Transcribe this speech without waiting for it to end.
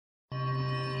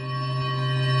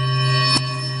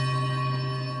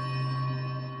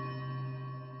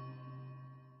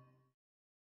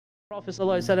Prophet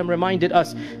ﷺ reminded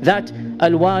us that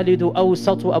al-walidu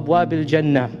awsatu abwab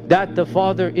al-jannah, that the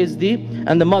father is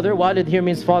and the mother, walid here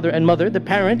means father and mother, the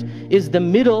parent is the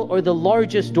middle or the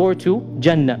largest door to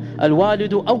Jannah.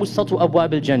 Al-walidu awsatu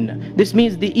abwab al-jannah. This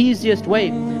means the easiest way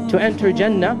to enter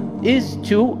Jannah is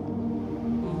to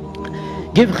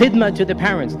give khidmah to the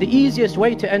parents. The easiest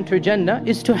way to enter Jannah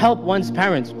is to help one's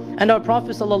parents. And our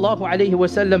Prophet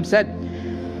ﷺ said,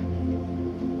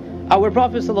 رضا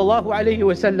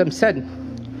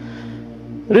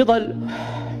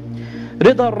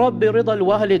الرب رضا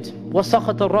الوالد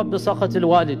وسخط الرب سخط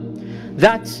الوالد,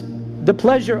 that the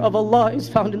pleasure of Allah is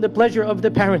found in the pleasure of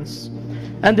the parents,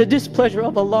 and the displeasure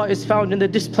of Allah is found in the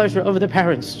displeasure of the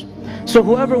parents. So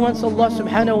whoever wants Allah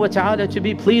subhanahu wa ta'ala to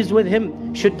be pleased with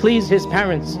him should please his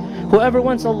parents. Whoever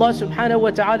wants Allah subhanahu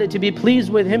wa ta'ala to be pleased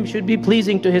with him should be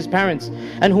pleasing to his parents.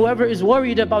 And whoever is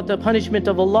worried about the punishment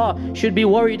of Allah should be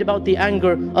worried about the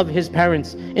anger of his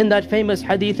parents. In that famous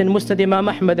hadith in Musnad Imam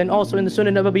Ahmad and also in the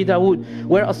Sunan of Abi Dawood,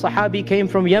 where a sahabi came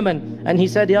from Yemen and he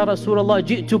said, Ya Rasulullah,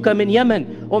 ji'tuka min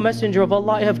Yemen, O Messenger of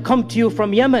Allah, I have come to you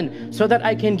from Yemen so that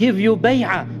I can give you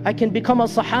bay'ah, I can become a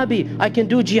sahabi, I can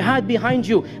do jihad behind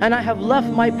you, and I have left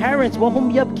my parents,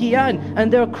 وَهُمْ يَبْكِيَانِ,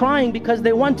 and they're crying because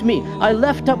they want me. I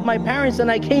left up my parents and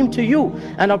I came to you.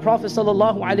 And our Prophet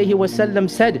ﷺ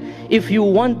said, if you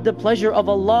want the pleasure of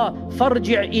Allah,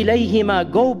 فَارْجِعْ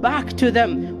إِلَيْهِمَا, go back to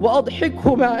them,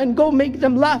 وَأَضْحِكْهُمَا, and go make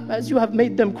them laugh as you have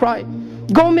made them cry.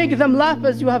 Go make them laugh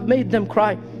as you have made them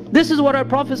cry. This is what our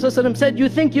Prophet ﷺ said. You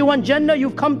think you want Jannah,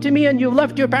 you've come to me and you've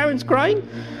left your parents crying?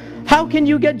 How can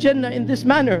you get Jannah in this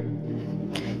manner?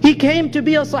 He came to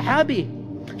be a sahabi.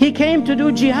 He came to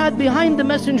do jihad behind the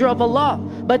Messenger of Allah,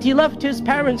 but he left his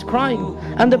parents crying.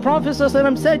 And the Prophet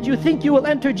ﷺ said, you think you will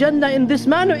enter Jannah in this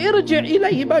manner? Irji'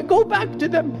 ilayhima, go back to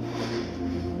them.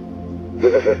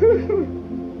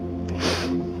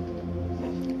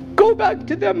 Go back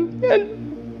to them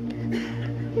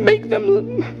and make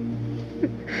them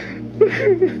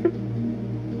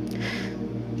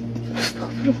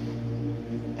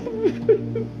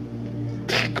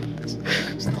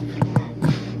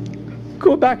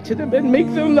go back to them and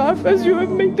make them laugh as you have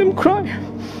made them cry.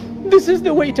 This is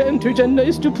the way to enter Jannah,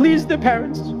 is to please the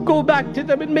parents. Go back to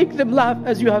them and make them laugh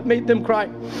as you have made them cry.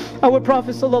 Our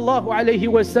Prophet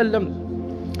ﷺ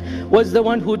was the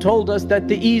one who told us that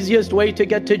the easiest way to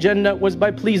get to Jannah was by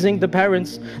pleasing the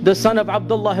parents. The son of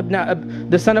Abdullah ibn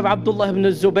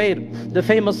Zubayr, the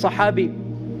famous Sahabi,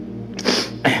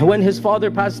 when his father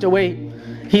passed away,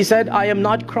 he said, I am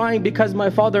not crying because my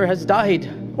father has died,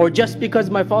 or just because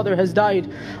my father has died.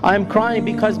 I am crying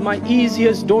because my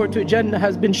easiest door to Jannah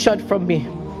has been shut from me.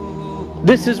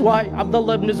 This is why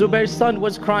Abdullah ibn Zubayr's son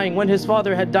was crying when his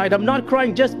father had died. I'm not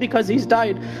crying just because he's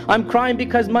died. I'm crying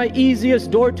because my easiest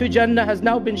door to Jannah has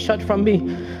now been shut from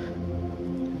me.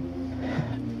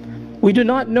 We do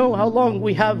not know how long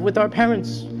we have with our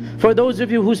parents. For those of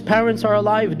you whose parents are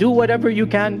alive, do whatever you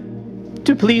can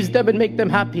to please them and make them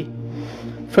happy.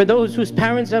 For those whose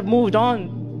parents have moved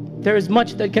on, there is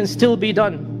much that can still be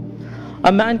done.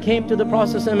 A man came to the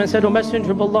Prophet and said, O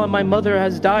Messenger of Allah, my mother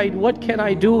has died. What can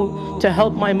I do to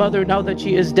help my mother now that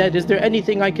she is dead? Is there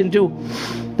anything I can do?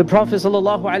 The Prophet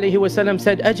ﷺ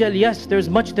said, Ajal, yes, there's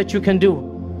much that you can do.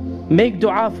 Make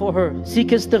dua for her, seek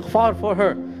istighfar for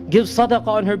her, give sadaqah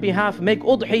on her behalf, make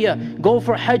udhiyah, go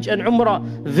for hajj and umrah,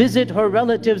 visit her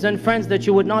relatives and friends that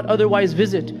you would not otherwise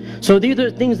visit. So these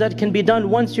are things that can be done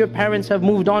once your parents have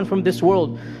moved on from this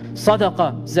world.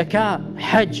 Sadaqah, zakah,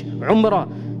 hajj, umrah,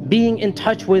 being in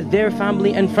touch with their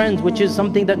family and friends, which is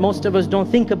something that most of us don't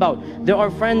think about. There are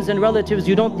friends and relatives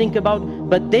you don't think about,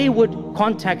 but they would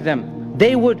contact them.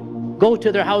 They would go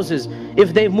to their houses.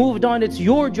 If they've moved on, it's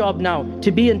your job now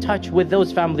to be in touch with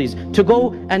those families, to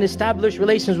go and establish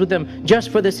relations with them just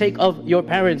for the sake of your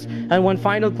parents. And one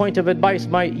final point of advice,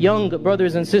 my young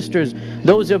brothers and sisters,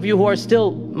 those of you who are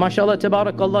still, mashallah,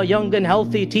 tabarakallah, young and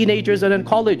healthy, teenagers and in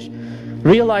college,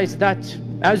 realize that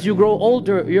as you grow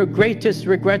older, your greatest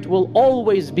regret will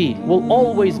always be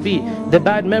the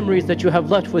bad memories that you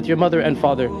have left with your mother and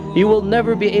father. You will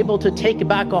never be able to take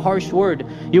back a harsh word.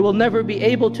 You will never be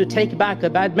able to take back a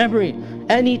bad memory.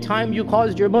 Anytime you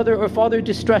caused your mother or father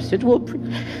distress, it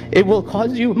will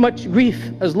cause you much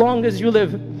grief as long as you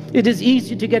live. It is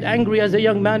easy to get angry as a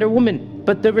young man or woman,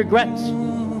 but the regrets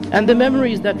and the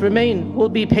memories that remain will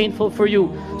be painful for you.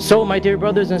 So my dear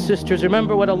brothers and sisters,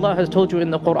 remember what Allah has told you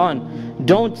in the Quran.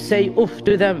 Don't say uff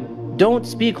to them, don't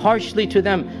speak harshly to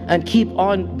them, and keep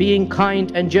on being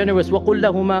kind and generous. وَقُلْ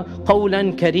لَهُمَا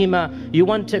قَوْلًا كَرِيمًا. You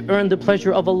want to earn the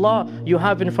pleasure of Allah, you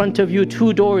have in front of you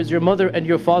two doors, your mother and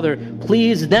your father.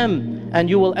 Please them and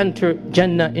you will enter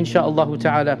Jannah insha'Allah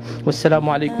ta'ala. Wassalamu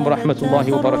alaikum wa rahmatullahi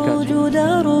wa barakatuh.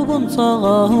 درب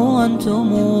صغاه أنتم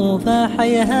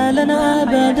فحيها لنا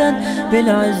أبدا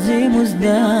بالعز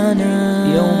مزدانا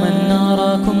يوما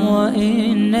نراكم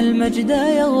وإن المجد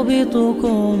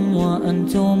يغبطكم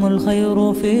وأنتم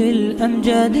الخير في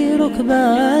الأمجاد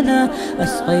ركبانا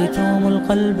أسقيتم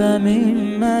القلب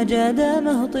مما جاد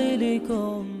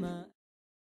مهطلكم.